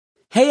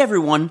Hey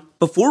everyone,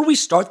 before we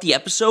start the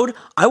episode,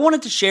 I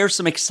wanted to share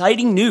some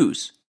exciting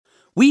news.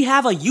 We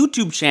have a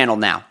YouTube channel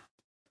now.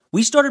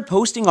 We started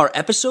posting our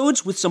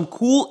episodes with some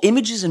cool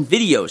images and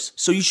videos,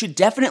 so you should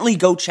definitely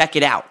go check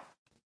it out.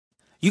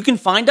 You can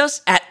find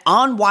us at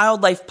On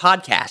Wildlife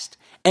Podcast,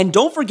 and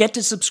don't forget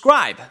to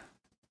subscribe.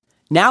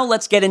 Now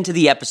let's get into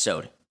the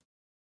episode.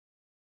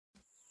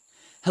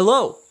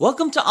 Hello,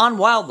 welcome to On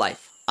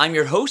Wildlife. I'm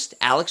your host,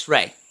 Alex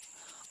Ray.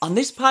 On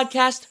this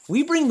podcast,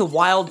 we bring the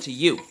wild to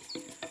you.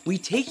 We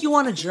take you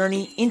on a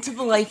journey into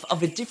the life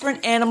of a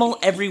different animal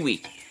every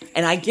week,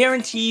 and I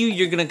guarantee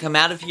you're going to come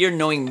out of here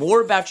knowing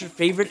more about your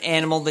favorite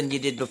animal than you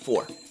did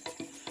before.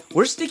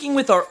 We're sticking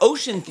with our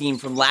ocean theme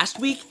from last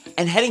week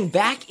and heading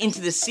back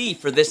into the sea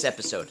for this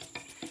episode.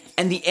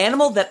 And the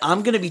animal that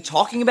I'm going to be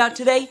talking about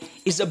today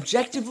is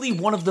objectively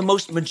one of the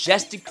most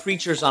majestic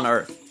creatures on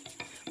Earth.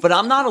 But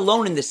I'm not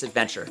alone in this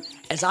adventure,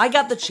 as I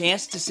got the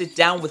chance to sit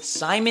down with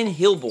Simon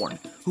Hilborn,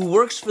 who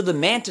works for the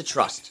Manta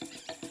Trust.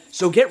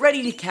 So get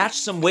ready to catch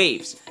some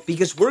waves,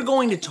 because we're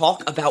going to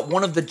talk about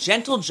one of the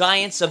gentle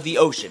giants of the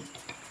ocean,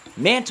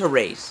 manta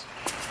rays.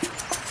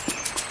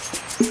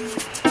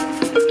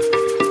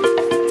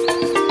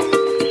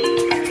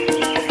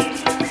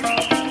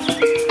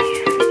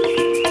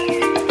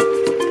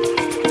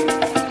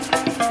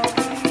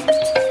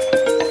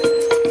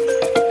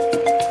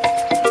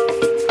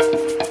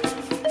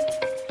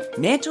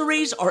 Manta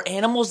rays are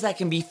animals that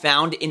can be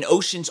found in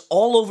oceans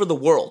all over the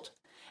world.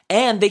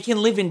 And they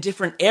can live in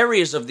different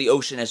areas of the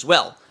ocean as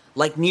well,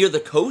 like near the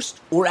coast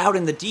or out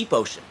in the deep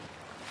ocean.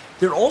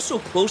 They're also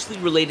closely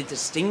related to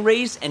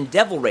stingrays and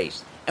devil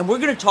rays, and we're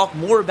going to talk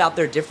more about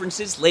their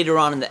differences later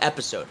on in the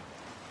episode.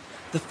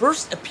 The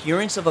first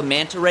appearance of a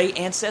manta ray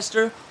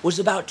ancestor was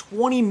about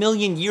 20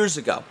 million years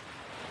ago,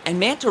 and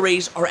manta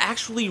rays are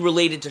actually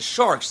related to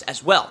sharks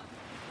as well.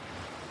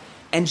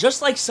 And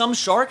just like some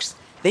sharks,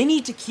 they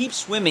need to keep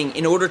swimming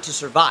in order to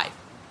survive.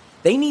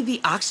 They need the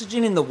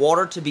oxygen in the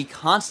water to be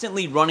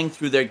constantly running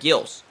through their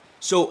gills.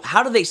 So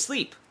how do they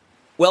sleep?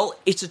 Well,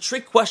 it's a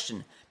trick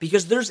question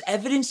because there's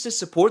evidence to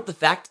support the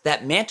fact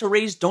that manta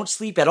rays don't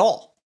sleep at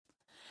all.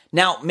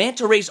 Now,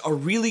 manta rays are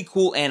really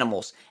cool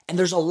animals, and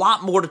there's a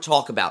lot more to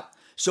talk about.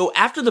 So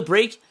after the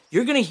break,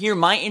 you're going to hear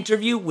my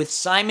interview with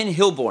Simon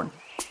Hilborn.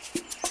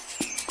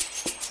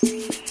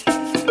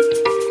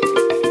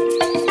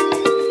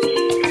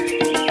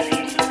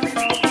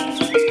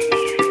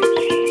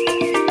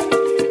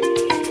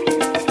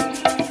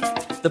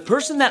 The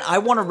person that I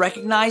want to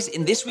recognize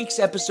in this week's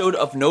episode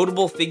of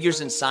Notable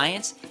Figures in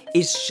Science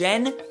is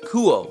Shen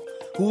Kuo,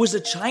 who was a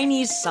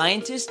Chinese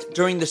scientist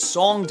during the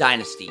Song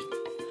Dynasty.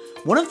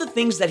 One of the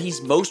things that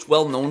he's most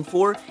well known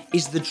for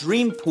is the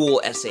Dream Pool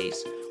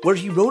essays, where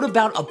he wrote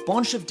about a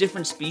bunch of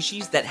different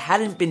species that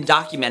hadn't been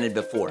documented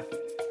before.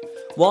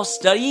 While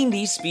studying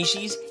these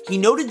species, he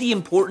noted the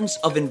importance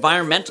of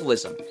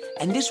environmentalism,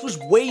 and this was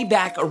way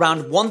back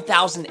around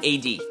 1000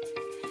 AD.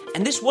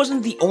 And this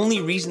wasn't the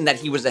only reason that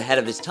he was ahead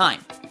of his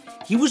time.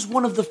 He was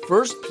one of the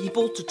first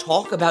people to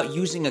talk about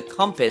using a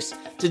compass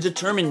to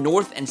determine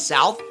north and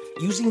south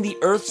using the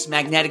Earth's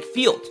magnetic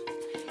field.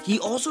 He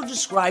also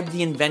described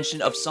the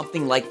invention of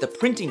something like the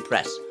printing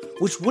press,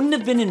 which wouldn't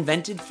have been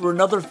invented for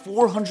another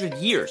 400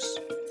 years.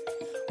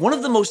 One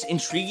of the most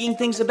intriguing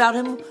things about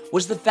him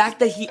was the fact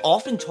that he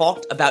often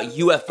talked about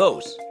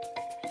UFOs.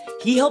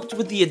 He helped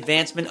with the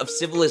advancement of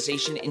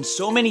civilization in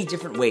so many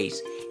different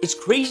ways. It's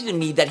crazy to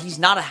me that he's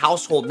not a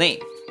household name.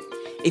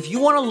 If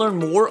you want to learn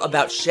more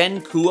about Shen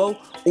Kuo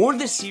or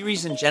this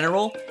series in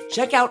general,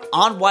 check out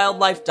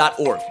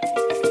onwildlife.org.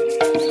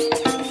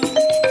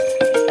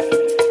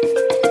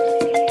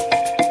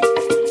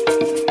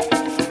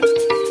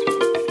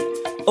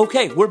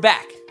 Okay, we're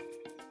back.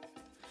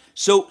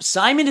 So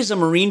Simon is a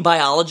marine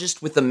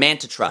biologist with the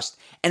Manta Trust,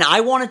 and I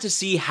wanted to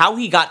see how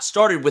he got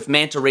started with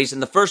manta rays in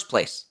the first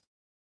place.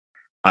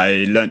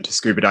 I learned to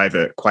scuba dive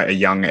at quite a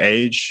young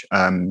age.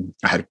 I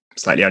had a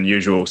slightly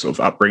unusual sort of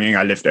upbringing.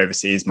 I lived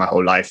overseas my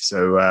whole life,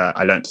 so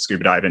I learned to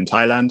scuba dive in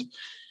Thailand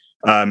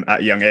at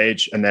a young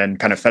age, and then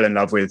kind of fell in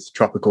love with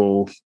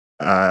tropical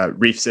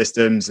reef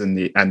systems and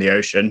the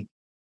ocean.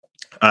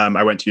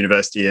 I went to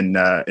university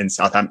in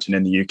Southampton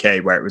in the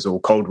UK, where it was all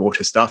cold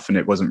water stuff, and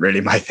it wasn't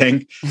really my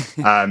thing.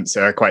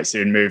 So I quite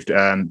soon moved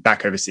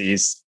back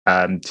overseas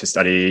to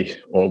study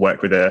or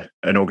work with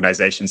an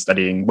organization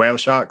studying whale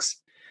sharks.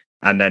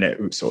 And then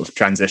it sort of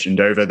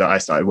transitioned over that I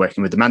started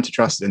working with the Manta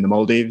Trust in the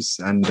Maldives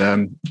and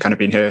kind of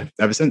been here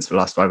ever since for the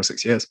last 5 or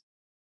 6 years.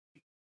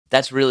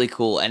 That's really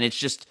cool. And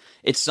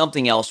it's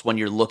something else when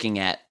you're looking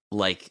at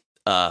like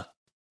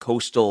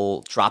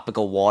coastal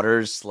tropical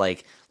waters,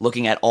 like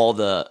looking at all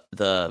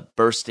the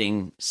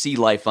bursting sea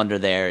life under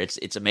there.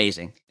 It's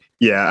amazing.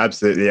 Yeah,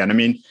 absolutely. And I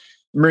mean,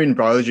 marine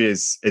biology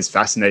is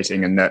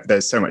fascinating, and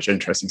there's so much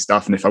interesting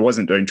stuff. And if I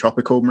wasn't doing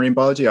tropical marine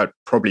biology, I'd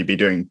probably be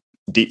doing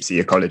deep sea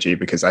ecology,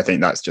 because I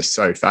think that's just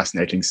so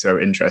fascinating, so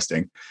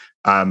interesting.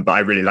 But I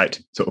really like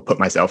to sort of put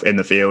myself in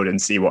the field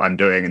and see what I'm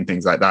doing and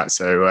things like that.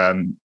 So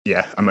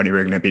yeah, I'm only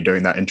really going to be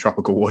doing that in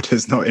tropical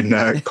waters, not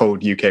in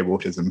cold UK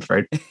waters, I'm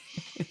afraid.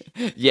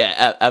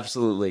 Yeah,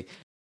 absolutely.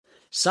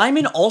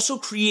 Simon also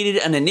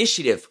created an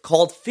initiative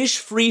called Fish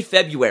Free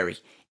February.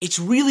 It's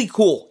really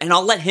cool, and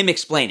I'll let him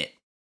explain it.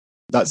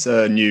 That's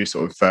a new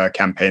sort of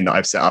campaign that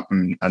I've set up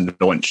and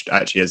launched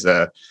actually as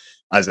a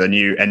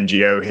new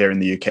NGO here in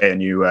the UK, a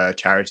new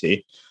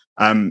charity.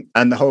 And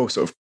the whole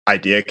sort of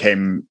idea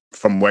came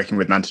from working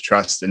with Manta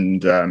Trust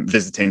and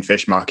visiting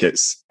fish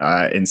markets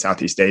in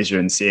Southeast Asia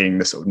and seeing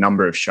the sort of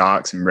number of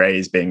sharks and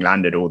rays being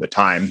landed all the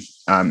time.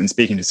 And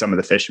speaking to some of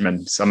the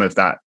fishermen, some of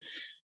that,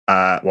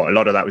 a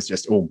lot of that was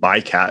just all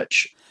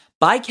bycatch.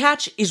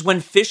 Bycatch is when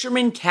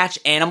fishermen catch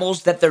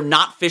animals that they're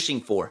not fishing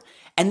for,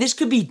 and this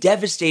could be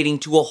devastating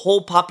to a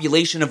whole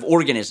population of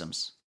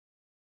organisms.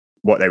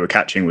 What they were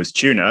catching was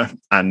tuna,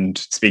 and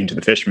speaking to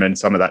the fishermen,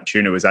 some of that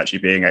tuna was actually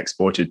being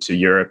exported to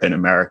Europe and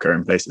America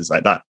and places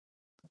like that.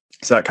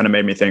 So that kind of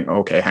made me think,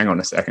 okay, hang on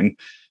a second.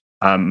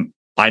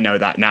 I know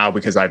that now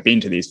because I've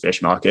been to these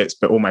fish markets,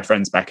 but all my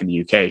friends back in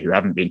the UK who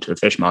haven't been to a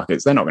fish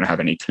markets, they're not going to have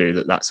any clue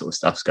that that sort of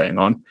stuff's going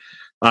on.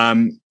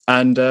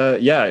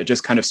 It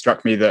just kind of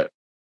struck me that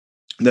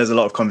there's a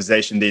lot of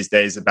conversation these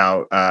days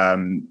about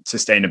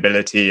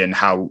sustainability and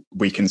how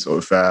we can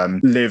sort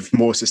of live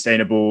more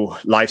sustainable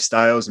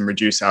lifestyles and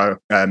reduce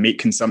our meat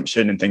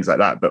consumption and things like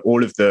that. But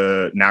all of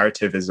the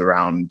narrative is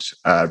around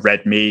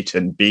red meat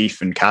and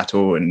beef and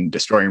cattle and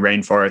destroying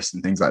rainforests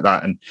and things like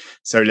that. And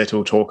so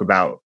little talk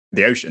about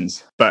the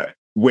oceans. But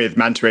with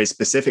manta rays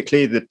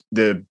specifically,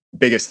 the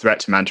biggest threat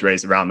to manta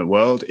rays around the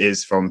world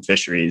is from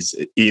fisheries,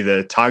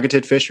 either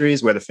targeted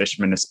fisheries where the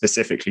fishermen are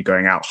specifically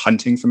going out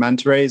hunting for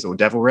manta rays or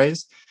devil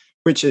rays,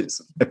 which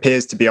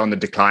appears to be on the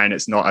decline.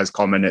 It's not as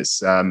common,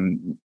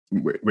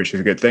 which is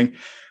a good thing.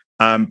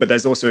 But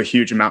there's also a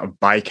huge amount of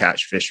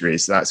bycatch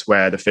fisheries. That's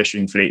where the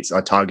fishing fleets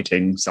are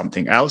targeting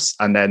something else,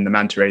 and then the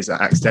manta rays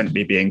are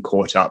accidentally being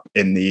caught up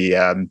in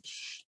the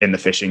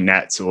fishing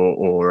nets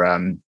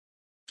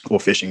or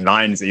fishing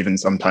lines, even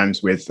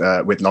sometimes with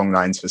long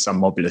lines for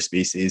some mobula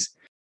species.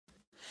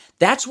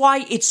 That's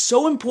why it's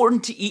so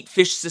important to eat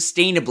fish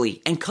sustainably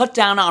and cut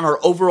down on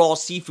our overall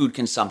seafood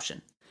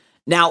consumption.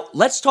 Now,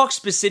 let's talk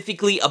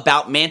specifically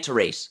about manta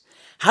rays.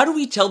 How do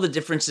we tell the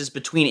differences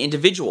between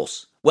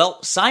individuals?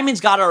 Well, Simon's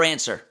got our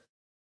answer.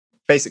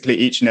 Basically,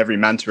 each and every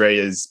manta ray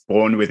is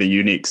born with a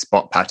unique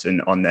spot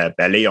pattern on their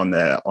belly, on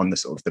the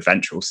sort of the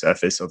ventral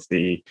surface of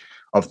the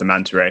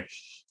manta ray.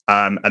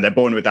 And they're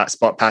born with that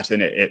spot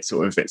pattern. It's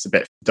a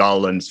bit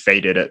dull and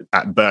faded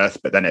at birth,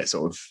 but then it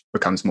sort of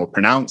becomes more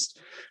pronounced.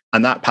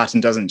 And that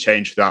pattern doesn't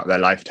change throughout their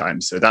lifetime.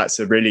 So that's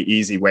a really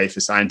easy way for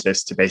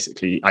scientists to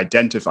basically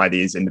identify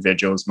these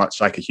individuals, much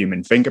like a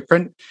human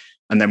fingerprint.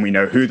 And then we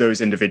know who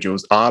those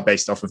individuals are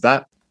based off of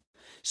that.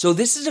 So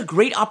this is a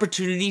great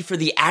opportunity for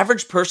the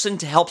average person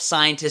to help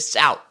scientists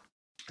out.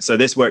 So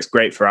this works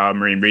great for our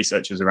marine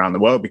researchers around the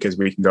world because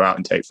we can go out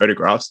and take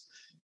photographs.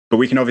 But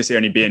we can obviously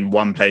only be in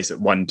one place at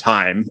one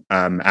time,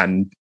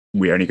 and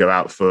we only go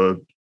out for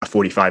a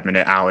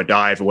 45-minute hour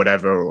dive or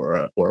whatever,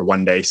 or a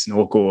one-day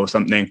snorkel or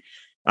something.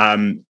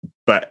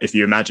 But if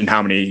you imagine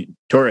how many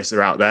tourists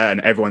are out there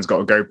and everyone's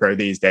got a GoPro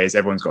these days,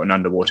 everyone's got an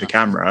underwater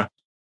camera,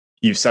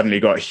 you've suddenly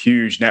got a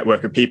huge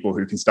network of people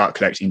who can start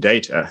collecting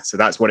data. So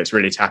that's what it's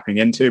really tapping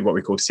into, what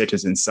we call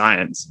citizen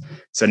science.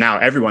 So now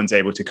everyone's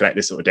able to collect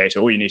this sort of data.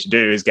 All you need to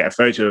do is get a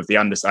photo of the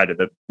underside of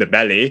the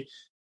belly,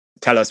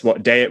 tell us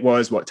what day it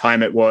was, what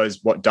time it was,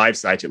 what dive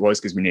site it was,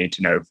 because we need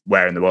to know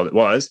where in the world it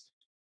was.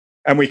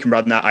 And we can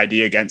run that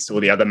ID against all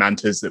the other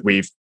mantas that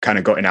we've kind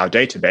of got in our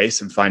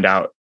database and find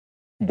out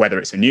whether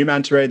it's a new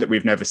manta ray that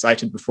we've never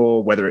sighted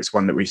before, whether it's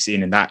one that we've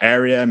seen in that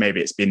area,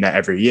 maybe it's been there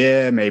every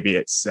year, maybe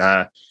it's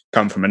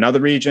come from another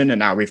region, and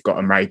now we've got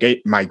a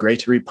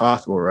migratory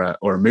path or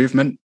a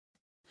movement.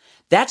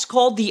 That's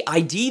called the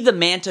ID the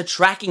Manta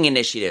Tracking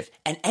Initiative,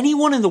 and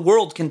anyone in the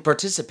world can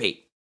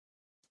participate.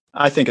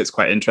 I think it's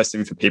quite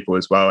interesting for people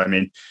as well. I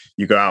mean,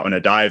 you go out on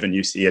a dive and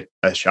you see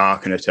a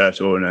shark and a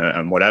turtle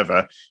and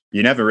whatever.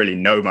 You never really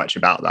know much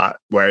about that.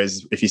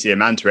 Whereas if you see a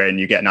manta ray and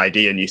you get an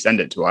ID and you send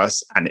it to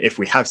us, and if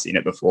we have seen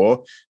it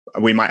before,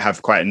 we might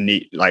have quite a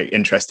neat,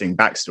 interesting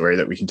backstory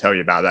that we can tell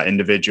you about that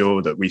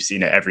individual, that we've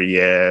seen it every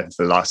year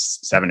for the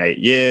last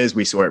 7-8 years.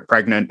 We saw it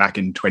pregnant back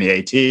in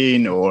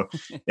 2018, or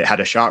it had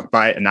a shark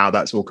bite and now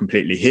that's all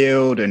completely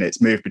healed and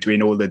it's moved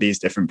between all of these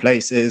different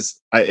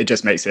places. It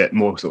just makes it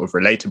more sort of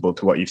relatable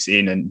to what you've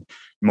seen and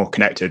more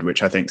connected,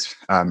 which I think is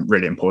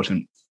really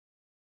important.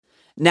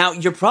 Now,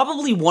 you're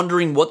probably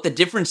wondering what the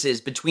difference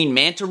is between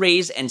manta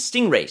rays and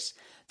stingrays.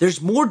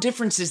 There's more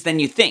differences than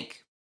you think.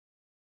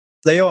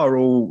 They are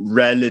all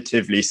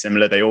relatively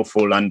similar. They all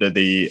fall under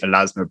the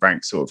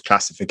elasmobranch sort of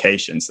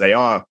classifications. They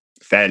are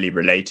fairly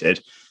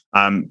related,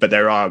 but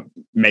there are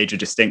major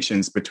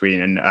distinctions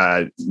between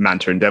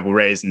manta and devil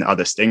rays and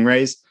other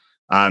stingrays.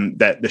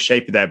 That the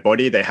shape of their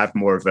body, they have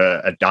more of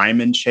a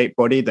diamond-shaped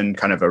body than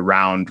kind of a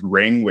round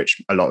ring,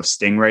 which a lot of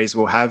stingrays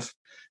will have.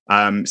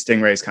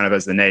 Stingrays, kind of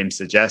as the name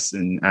suggests,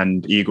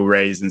 and eagle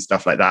rays and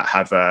stuff like that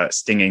have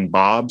stinging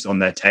barbs on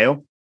their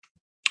tail.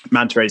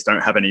 Manta rays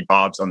don't have any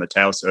barbs on the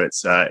tail, so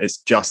it's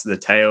just the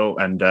tail,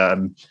 and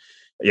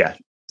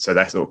so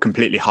they're sort of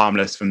completely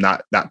harmless from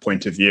that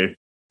point of view.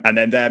 And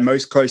then they're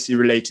most closely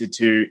related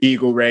to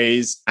eagle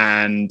rays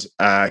and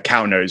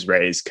cow nose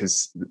rays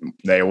because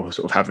they all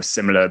sort of have a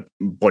similar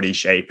body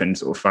shape and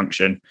sort of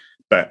function.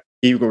 But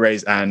eagle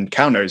rays and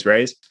cow nose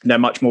rays, they're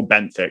much more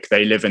benthic.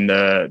 They live in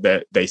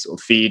they sort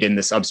of feed in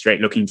the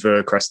substrate looking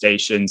for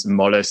crustaceans and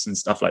mollusks and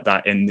stuff like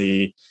that in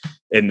the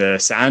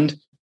sand.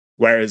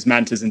 Whereas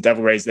mantas and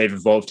devil rays, they've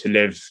evolved to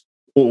live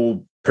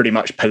all pretty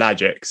much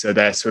pelagic. So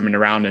they're swimming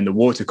around in the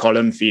water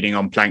column, feeding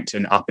on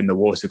plankton up in the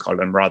water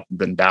column rather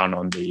than down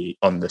on the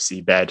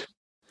seabed.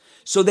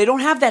 So they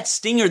don't have that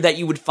stinger that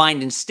you would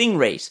find in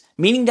stingrays,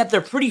 meaning that they're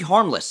pretty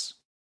harmless.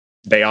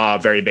 They are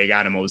very big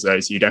animals,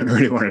 though, so you don't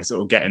really want to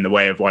sort of get in the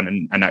way of one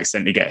and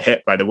accidentally get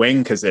hit by the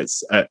wing because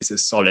it's a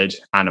solid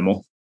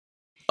animal.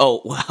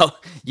 Oh, wow.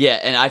 Yeah,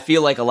 and I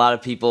feel like a lot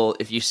of people,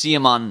 if you see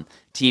them on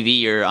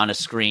TV or on a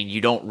screen, you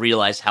don't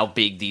realize how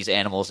big these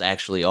animals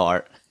actually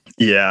are.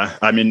 Yeah,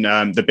 I mean,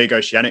 the big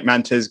oceanic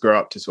mantas grow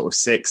up to sort of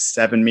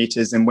 6-7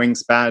 meters in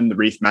wingspan. The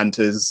reef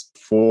mantas,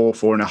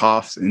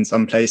 4.5 in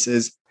some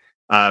places.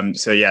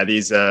 So yeah,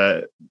 these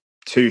are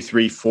 2,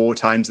 3, 4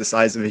 times the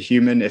size of a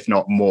human, if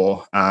not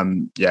more.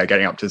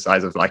 Getting up to the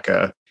size of like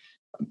a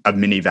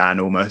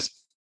minivan almost.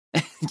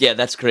 Yeah,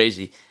 that's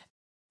crazy.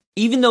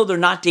 Even though they're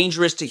not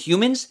dangerous to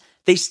humans,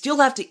 they still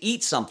have to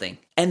eat something,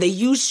 and they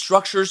use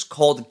structures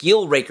called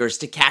gill rakers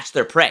to catch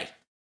their prey.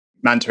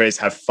 Manta rays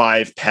have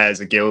 5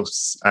 pairs of gill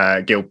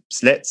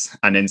slits,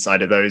 and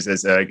inside of those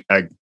there's a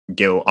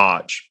gill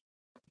arch.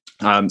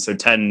 So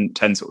 10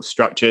 sort of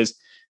structures.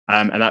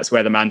 And that's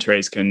where the manta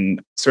rays can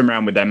swim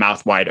around with their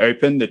mouth wide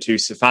open. The 2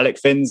 cephalic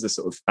fins, the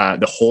sort of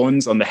the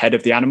horns on the head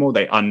of the animal,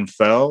 they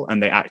unfurl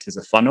and they act as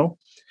a funnel.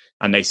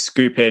 And they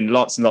scoop in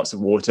lots and lots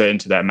of water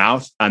into their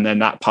mouth. And then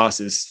that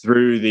passes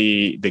through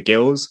the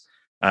gills,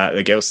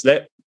 the gill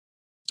slit.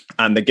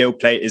 And the gill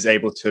plate is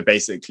able to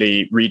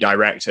basically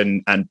redirect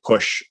and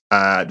push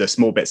the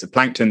small bits of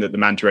plankton that the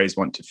manta rays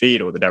want to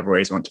feed or the devil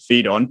rays want to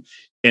feed on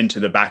into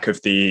the back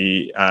of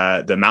the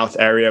mouth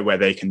area where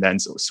they can then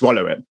sort of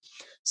swallow it.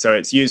 So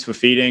it's used for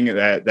feeding.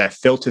 They're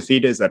filter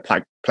feeders. They're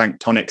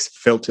planktonics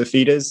filter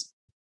feeders.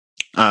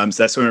 So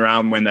they're swimming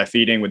around when they're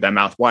feeding with their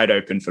mouth wide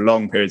open for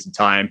long periods of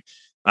time,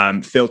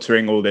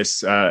 filtering all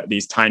these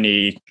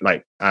tiny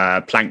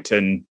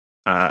plankton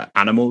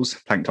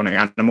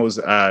planktonic animals,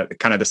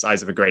 kind of the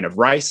size of a grain of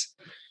rice,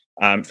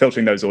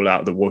 filtering those all out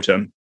of the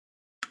water.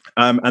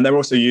 And they're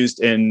also used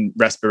in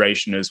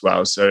respiration as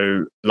well.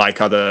 So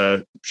like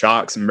other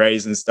sharks and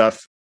rays and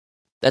stuff.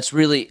 That's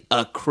really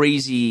a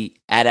crazy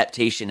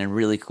adaptation and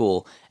really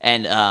cool.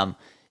 And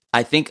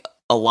I think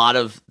a lot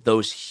of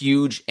those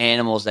huge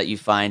animals that you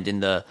find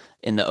in the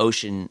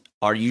ocean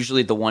are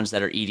usually the ones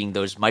that are eating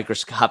those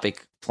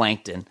microscopic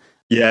plankton.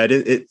 Yeah,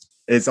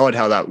 it's odd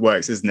how that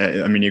works, isn't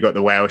it? I mean, you've got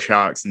the whale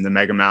sharks and the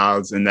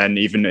megamouths, and then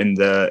even in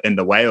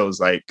the whales,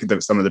 like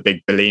some of the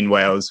big baleen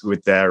whales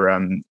with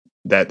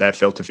their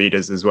filter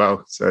feeders as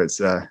well. So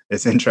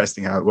it's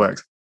interesting how it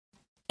works.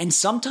 And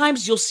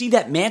sometimes you'll see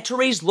that manta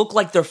rays look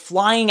like they're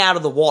flying out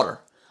of the water.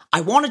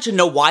 I wanted to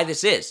know why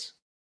this is.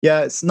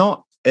 Yeah, it's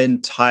not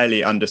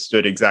entirely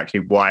understood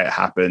exactly why it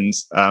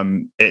happens.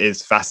 It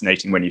is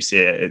fascinating when you see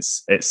it.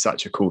 It's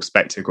such a cool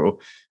spectacle,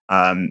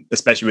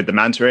 especially with the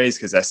manta rays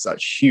because they're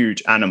such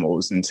huge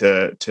animals, and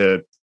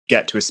to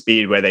get to a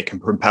speed where they can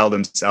propel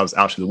themselves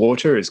out of the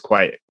water is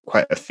quite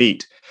a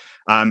feat.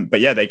 But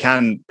yeah, they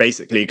can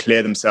basically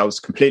clear themselves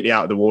completely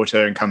out of the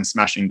water and come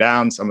smashing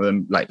down. Some of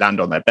them land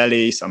on their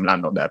belly, some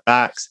land on their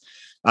backs.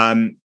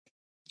 And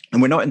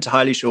we're not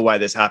entirely sure why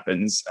this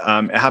happens.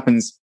 It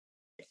happens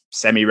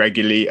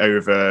semi-regularly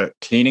over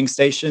cleaning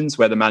stations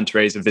where the manta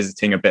rays are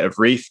visiting a bit of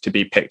reef to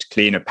be picked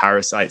clean of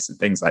parasites and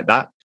things like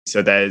that.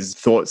 So there's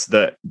thoughts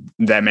that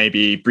there may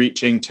be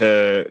breaching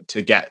to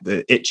get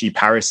the itchy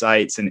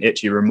parasites and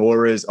itchy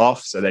remoras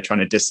off. So they're trying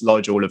to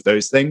dislodge all of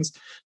those things.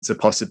 It's a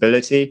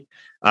possibility.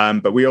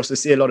 But we also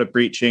see a lot of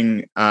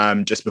breaching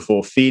just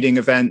before feeding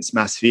events,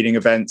 mass feeding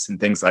events, and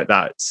things like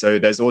that. So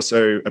there's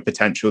also a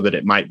potential that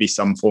it might be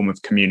some form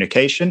of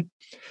communication,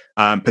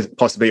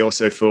 possibly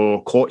also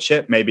for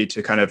courtship, maybe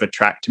to kind of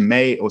attract a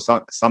mate or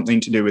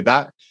something to do with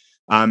that.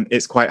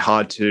 It's quite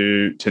hard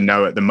to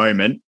know at the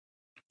moment.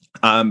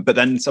 But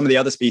then some of the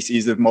other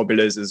species of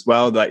mobulas as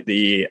well, like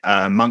the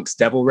Monk's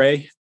devil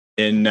ray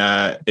in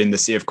the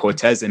Sea of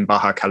Cortez in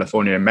Baja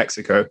California in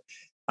Mexico.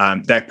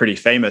 They're pretty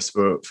famous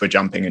for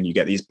jumping, and you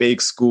get these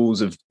big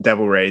schools of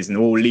devil rays and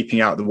all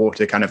leaping out of the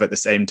water kind of at the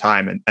same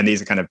time. And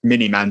these are kind of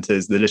mini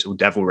mantas, the little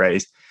devil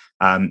rays.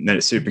 And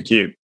it's super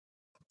cute.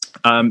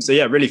 So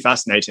yeah, really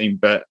fascinating,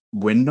 but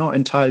we're not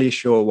entirely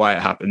sure why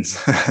it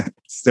happens.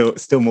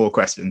 Still more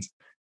questions.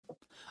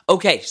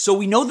 Okay, so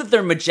we know that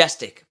they're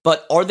majestic,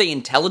 but are they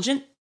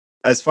intelligent?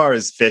 As far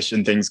as fish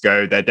and things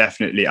go, they're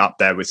definitely up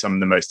there with some of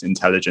the most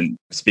intelligent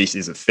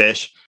species of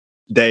fish.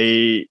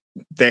 They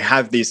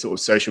have these sort of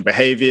social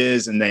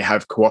behaviors, and they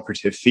have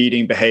cooperative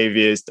feeding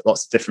behaviors,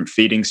 lots of different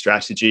feeding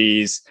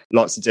strategies,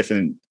 lots of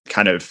different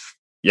kind of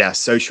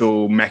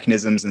social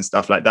mechanisms and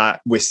stuff like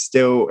that. We're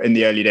still in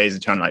the early days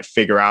of trying to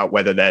figure out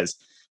whether there's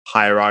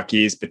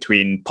hierarchies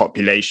between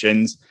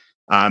populations.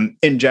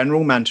 In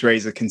general, manta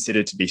rays are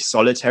considered to be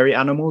solitary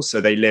animals, so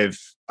they live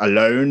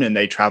alone and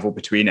they travel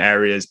between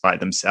areas by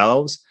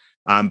themselves.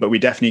 But we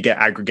definitely get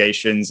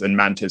aggregations and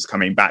mantas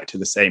coming back to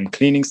the same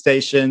cleaning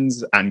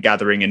stations and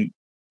gathering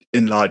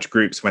in large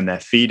groups when they're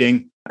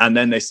feeding. And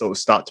then they sort of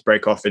start to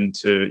break off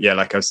into,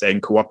 like I was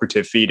saying,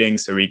 cooperative feeding.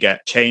 So we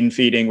get chain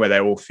feeding where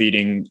they're all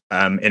feeding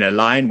in a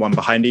line, one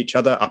behind each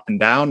other, up and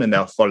down, and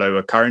they'll follow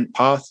a current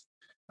path.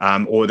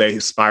 Or they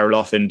spiral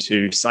off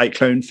into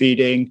cyclone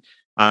feeding.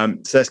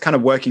 So it's kind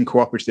of working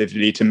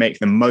cooperatively to make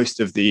the most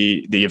of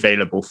the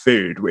available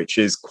food, which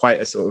is quite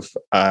a sort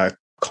of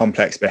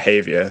complex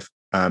behavior.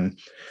 And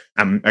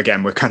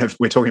again, we're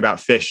talking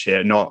about fish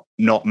here, not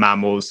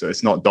mammals. So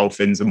it's not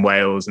dolphins and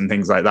whales and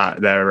things like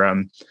that.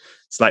 They're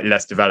slightly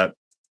less developed.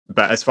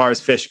 But as far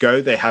as fish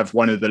go, they have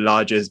one of the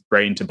largest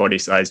brain to body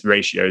size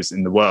ratios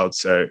in the world.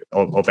 So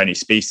of any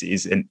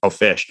species of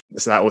fish.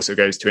 So that also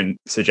goes to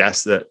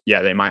suggest that,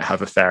 they might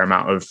have a fair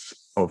amount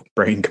of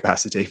brain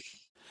capacity.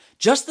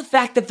 Just the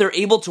fact that they're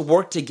able to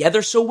work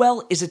together so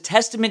well is a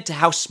testament to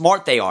how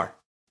smart they are.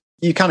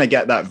 You kind of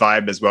get that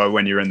vibe as well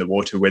when you're in the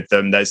water with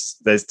them. There's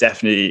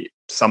definitely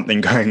something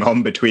going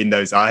on between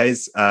those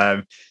eyes.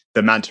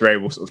 The manta ray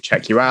will sort of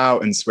check you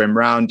out and swim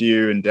around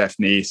you and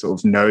definitely sort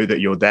of know that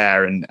you're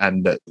there and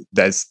that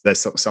there's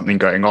sort of something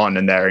going on,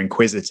 and they're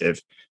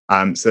inquisitive.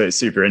 So it's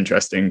super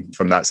interesting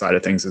from that side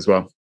of things as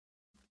well.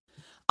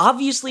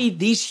 Obviously,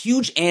 these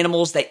huge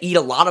animals that eat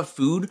a lot of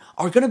food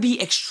are going to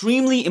be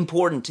extremely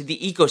important to the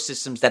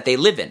ecosystems that they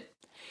live in.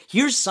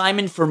 Here's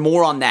Simon for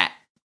more on that.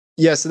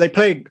 Yeah, so they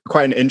play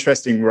quite an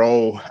interesting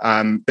role.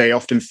 They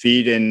often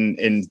feed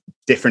in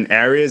different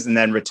areas and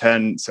then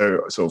return,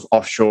 so sort of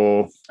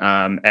offshore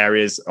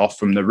areas off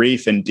from the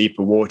reef in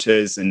deeper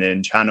waters and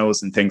in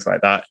channels and things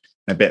like that,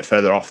 a bit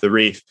further off the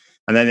reef.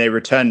 And then they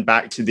return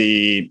back to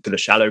the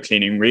shallow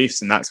cleaning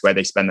reefs, and that's where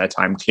they spend their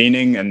time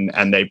cleaning.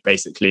 And they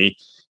basically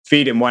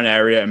feed in one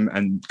area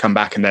and come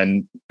back and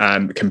then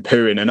can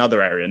poo in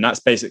another area. And that's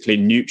basically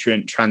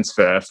nutrient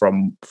transfer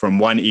from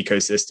one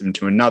ecosystem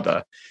to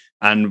another.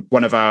 And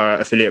one of our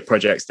affiliate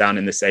projects down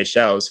in the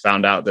Seychelles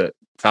found that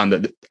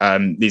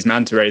these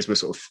manta rays were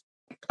sort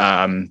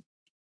of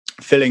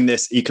filling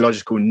this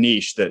ecological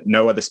niche that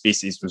no other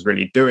species was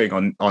really doing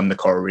on the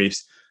coral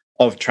reefs,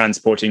 of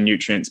transporting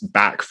nutrients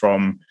back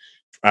from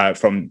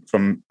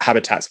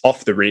habitats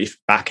off the reef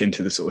back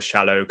into the sort of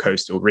shallow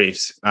coastal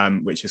reefs,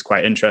 which is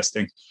quite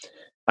interesting.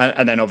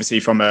 And then obviously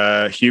from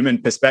a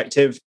human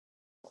perspective,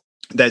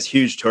 there's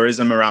huge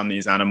tourism around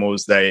these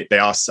animals. They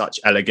are such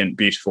elegant,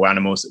 beautiful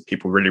animals that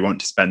people really want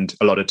to spend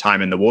a lot of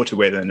time in the water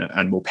with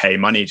and will pay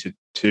money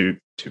to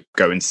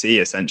go and see,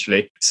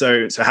 essentially.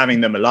 So having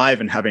them alive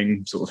and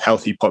having sort of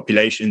healthy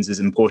populations is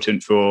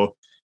important for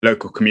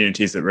local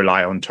communities that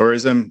rely on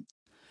tourism.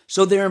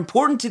 So they're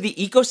important to the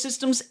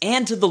ecosystems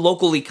and to the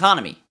local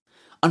economy.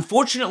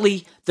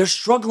 Unfortunately, they're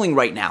struggling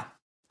right now.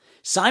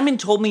 Simon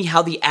told me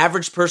how the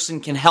average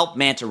person can help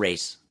manta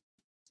rays.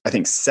 I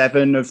think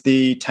 7 of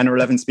the 10 or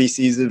 11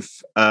 species of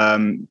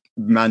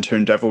manta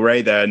and devil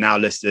ray, they're now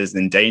listed as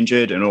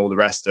endangered, and all the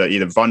rest are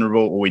either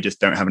vulnerable or we just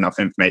don't have enough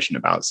information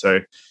about. So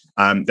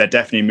they're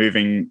definitely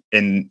moving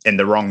in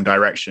the wrong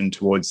direction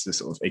towards the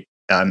sort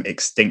of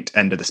extinct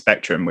end of the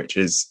spectrum, which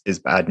is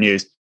bad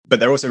news. But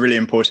they're also really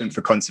important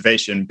for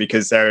conservation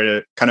because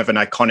they're kind of an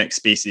iconic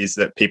species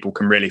that people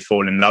can really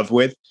fall in love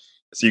with.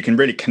 So you can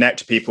really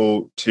connect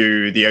people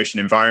to the ocean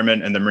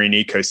environment and the marine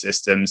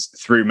ecosystems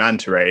through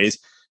manta rays,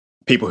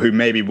 people who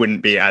maybe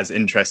wouldn't be as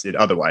interested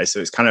otherwise. So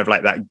it's kind of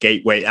like that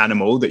gateway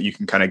animal that you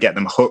can kind of get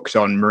them hooked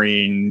on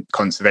marine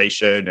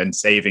conservation and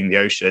saving the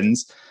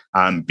oceans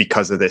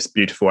because of this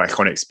beautiful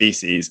iconic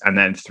species. And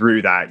then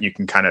through that, you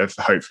can kind of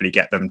hopefully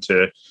get them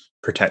to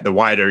protect the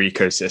wider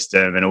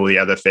ecosystem and all the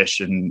other fish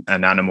and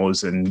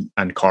animals and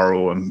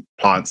coral and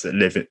plants that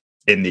live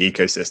in the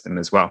ecosystem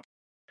as well.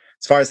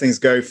 As far as things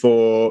go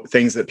for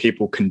things that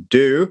people can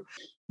do,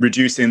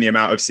 reducing the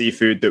amount of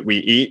seafood that we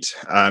eat,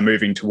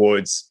 moving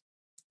towards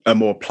a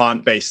more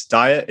plant-based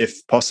diet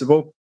if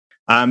possible,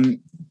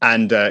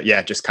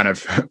 just kind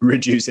of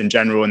reduce in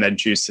general and then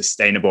choose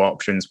sustainable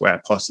options where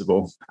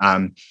possible.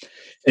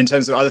 In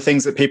terms of other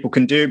things that people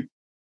can do,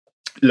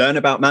 learn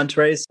about manta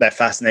rays. They're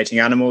fascinating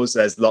animals.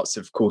 There's lots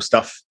of cool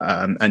stuff,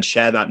 and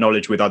share that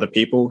knowledge with other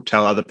people.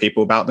 Tell other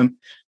people about them.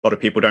 A lot of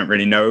people don't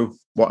really know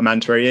what a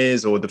manta ray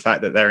is, or the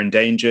fact that they're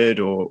endangered,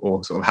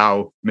 or sort of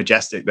how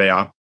majestic they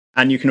are.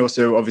 And you can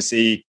also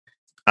obviously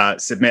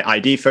submit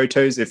ID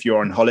photos if you're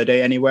on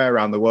holiday anywhere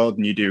around the world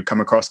and you do come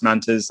across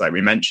mantas. Like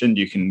we mentioned,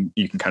 you can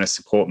kind of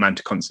support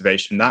manta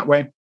conservation that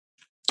way.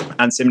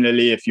 And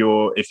similarly, if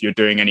you're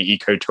doing any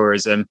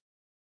ecotourism,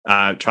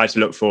 try to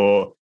look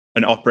for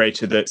an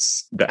operator that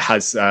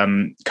has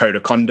code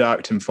of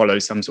conduct and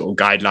follows some sort of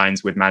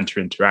guidelines with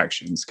manta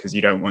interactions, because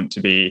you don't want to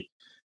be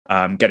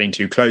getting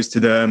too close to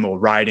them or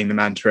riding the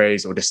manta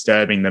rays or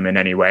disturbing them in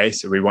any way.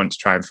 So we want to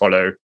try and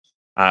follow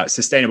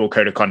sustainable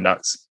code of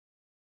conducts.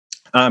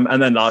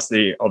 And then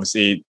lastly,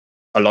 obviously,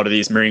 a lot of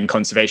these marine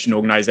conservation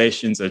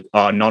organizations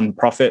are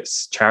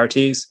non-profits,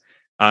 charities.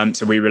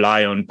 So we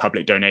rely on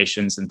public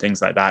donations and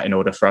things like that in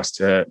order for us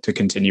to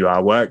continue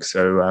our work.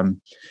 So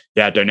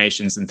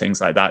donations and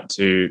things like that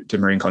to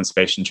marine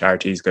conservation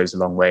charities goes a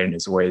long way and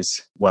is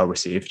always well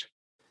received.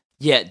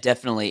 Yeah,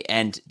 definitely.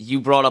 And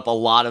you brought up a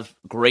lot of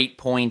great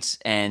points,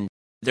 and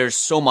there's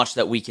so much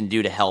that we can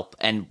do to help.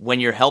 And when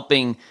you're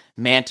helping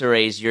manta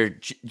rays,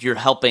 you're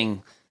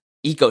helping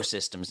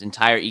ecosystems,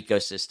 entire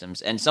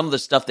ecosystems. And some of the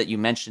stuff that you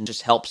mentioned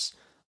just helps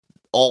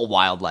all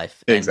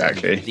wildlife.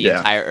 Exactly. And the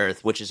entire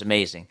Earth, which is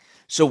amazing.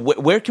 So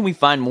where can we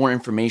find more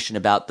information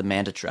about the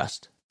Manta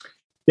Trust?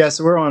 Yeah,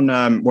 so we're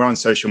on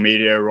social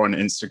media. We're on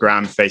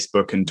Instagram,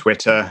 Facebook, and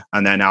Twitter.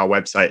 And then our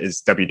website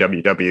is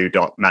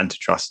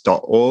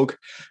www.mantatrust.org.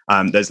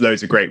 There's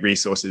loads of great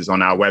resources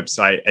on our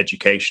website,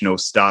 educational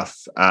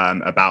stuff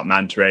about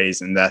manta rays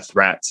and their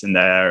threats and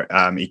their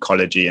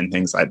ecology and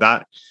things like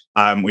that.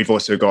 We've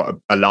also got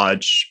a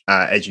large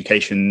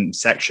education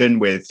section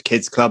with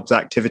kids clubs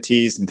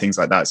activities and things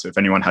like that. So if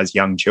anyone has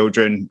young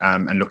children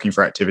and looking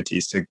for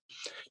activities to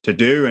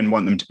do and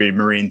want them to be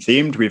marine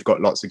themed, we've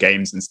got lots of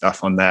games and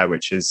stuff on there,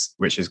 which is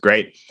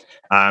great.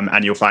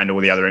 And you'll find all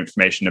the other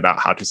information about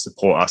how to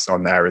support us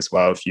on there as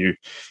well. If you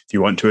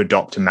want to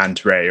adopt a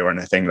manta ray or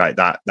anything like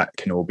that, that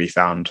can all be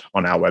found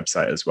on our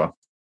website as well.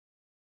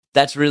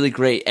 That's really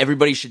great.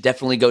 Everybody should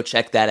definitely go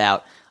check that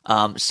out.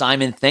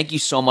 Simon, thank you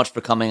so much for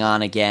coming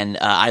on again.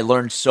 I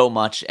learned so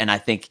much, and I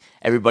think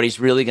everybody's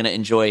really going to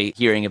enjoy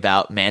hearing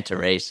about manta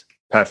rays.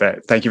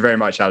 Perfect. Thank you very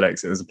much,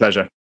 Alex. It was a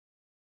pleasure.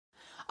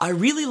 I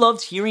really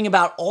loved hearing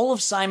about all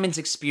of Simon's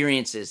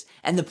experiences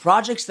and the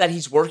projects that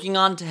he's working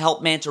on to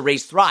help manta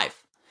rays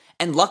thrive.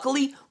 And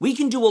luckily, we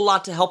can do a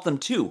lot to help them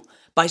too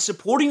by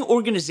supporting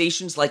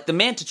organizations like the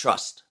Manta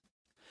Trust.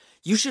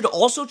 You should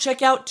also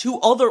check out 2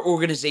 other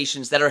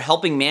organizations that are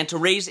helping manta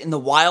rays in the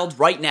wild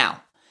right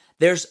now.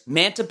 There's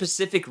Manta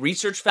Pacific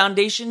Research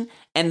Foundation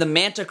and the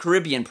Manta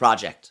Caribbean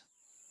Project.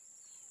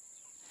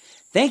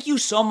 Thank you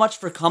so much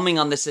for coming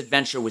on this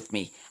adventure with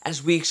me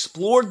as we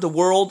explored the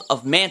world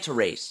of manta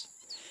rays.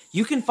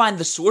 You can find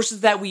the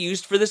sources that we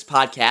used for this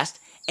podcast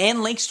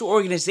and links to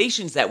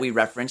organizations that we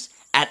reference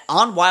at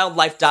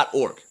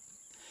onwildlife.org.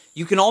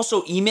 You can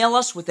also email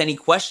us with any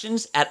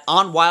questions at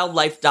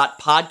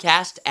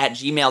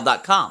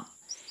onwildlife.podcast@gmail.com.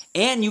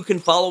 And you can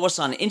follow us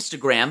on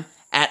Instagram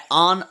at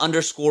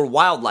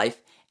 @on_wildlife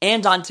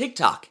and on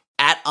TikTok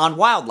at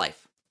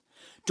 @onwildlife.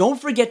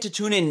 Don't forget to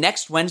tune in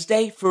next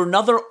Wednesday for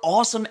another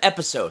awesome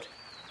episode.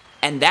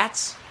 And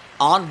that's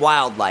On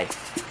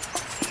Wildlife.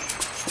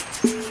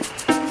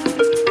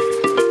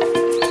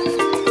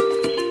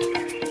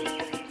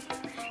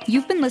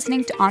 You've been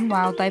listening to On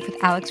Wildlife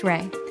with Alex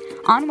Ray.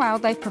 On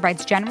Wildlife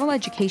provides general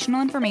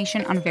educational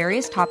information on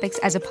various topics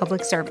as a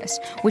public service,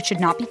 which should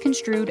not be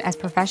construed as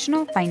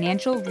professional,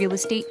 financial, real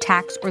estate,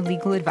 tax, or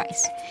legal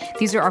advice.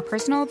 These are our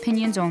personal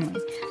opinions only.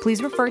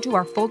 Please refer to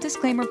our full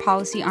disclaimer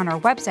policy on our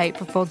website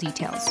for full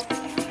details.